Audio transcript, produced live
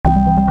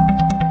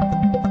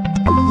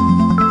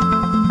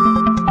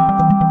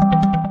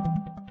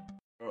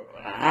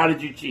how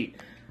did you cheat?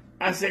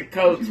 I said,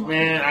 Coach,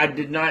 man, I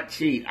did not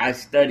cheat. I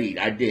studied.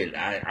 I did.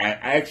 I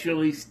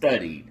actually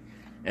studied.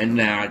 And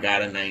now I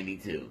got a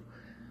 92.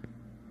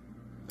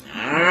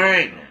 All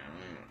right.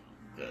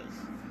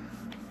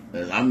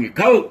 Because I'm your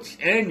coach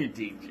and your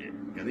teacher.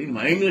 Because he's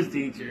my English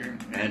teacher.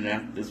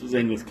 And this was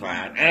English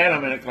class. And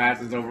I'm in a class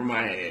that's over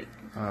my head.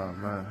 Oh,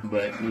 man.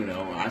 But, you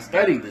know, I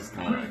studied this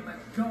time.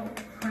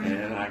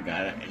 And I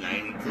got a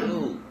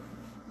 92.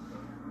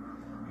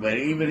 But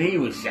even he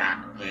was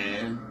shocked,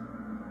 man.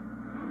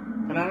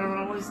 But I don't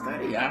always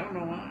study. I don't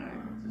know why.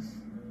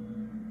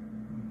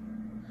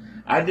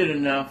 I did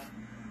enough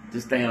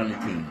to stay on the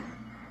team.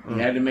 You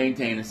had to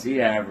maintain a C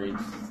average.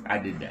 I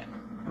did that.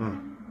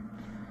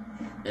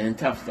 And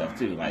tough stuff,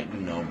 too. Like, you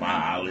know,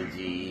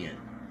 biology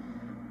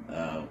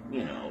and,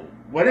 you know,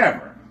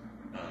 whatever.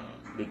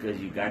 Because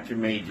you got your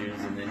majors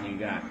and then you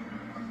got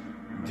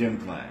gym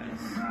class.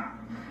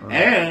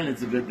 And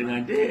it's a good thing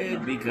I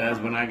did because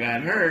when I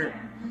got hurt,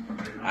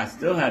 I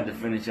still had to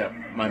finish up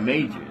my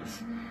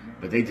majors.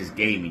 But they just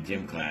gave me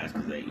gym class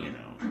because they, you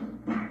know,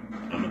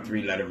 I'm a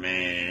 3-letter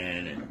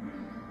man and,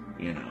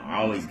 you know,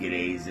 I always get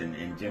A's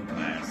in gym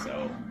class.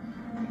 So,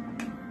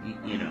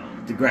 you know,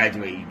 to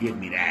graduate, you give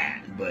me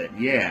that. But,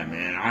 yeah,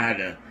 man, I had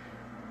to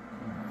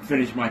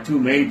finish my 2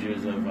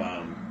 majors of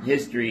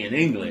history and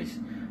English.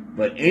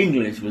 But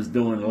English was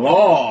doing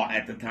law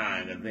at the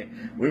time.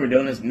 We were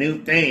doing this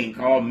new thing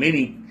called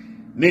mini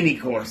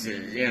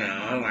courses, you know.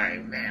 I'm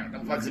like, man,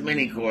 what the fuck's a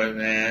mini course,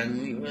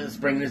 man? You want to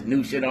spring this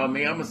new shit on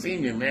me? I'm a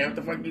senior, man. What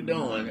the fuck you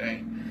doing,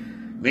 right?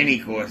 Mini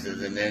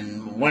courses, and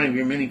then one of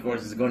your mini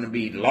courses is going to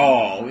be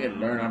law. We had to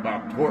learn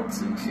about torts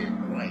and shit.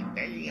 I'm like,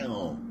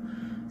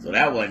 damn. So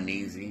that wasn't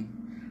easy.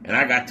 And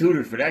I got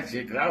tutored for that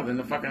shit because I was in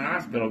the fucking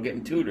hospital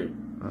getting tutored.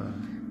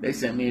 They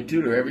sent me a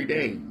tutor every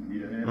day.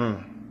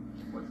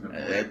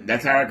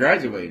 That's how I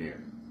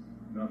graduated.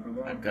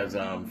 Because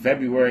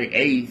February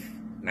 8th,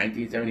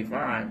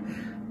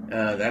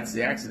 1975, that's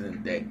the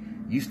accident day.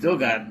 You still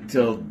got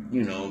until,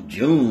 you know,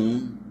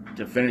 June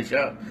to finish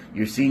up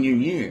your senior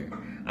year.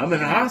 I'm in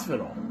the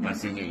hospital my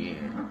senior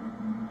year.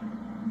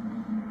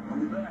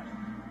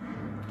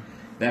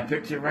 That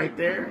picture right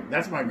there,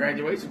 that's my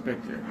graduation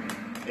picture.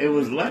 It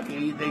was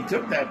lucky they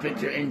took that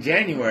picture in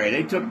January.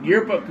 They took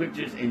yearbook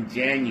pictures in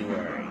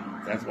January.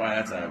 That's why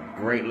that's a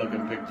great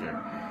looking picture.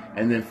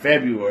 And then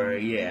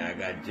February, yeah, I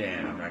got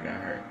jammed. I got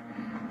hurt.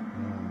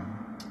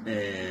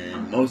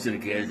 And most of the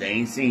kids, they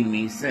ain't seen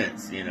me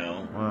since, you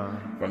know.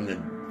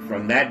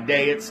 From that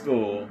day at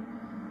school,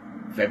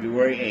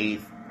 February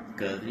 8th,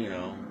 because, you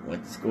know,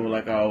 went to school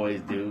like I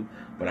always do.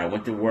 But I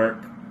went to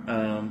work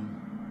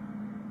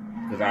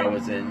because I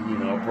was in, you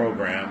know, a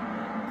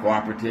program,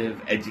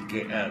 cooperative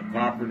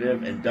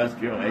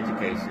industrial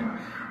education.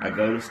 I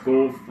go to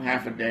school for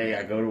half a day.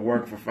 I go to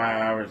work for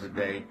 5 hours a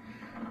day.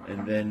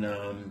 And then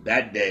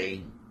that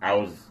day, I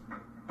was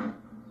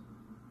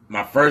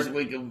my first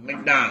week of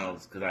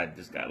McDonald's because I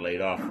just got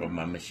laid off from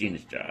my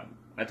machinist job.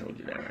 I told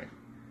you that, right?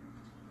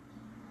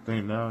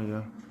 Think now,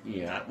 yeah.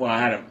 Yeah. Well,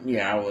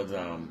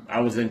 I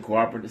was in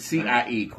cooperative CIE.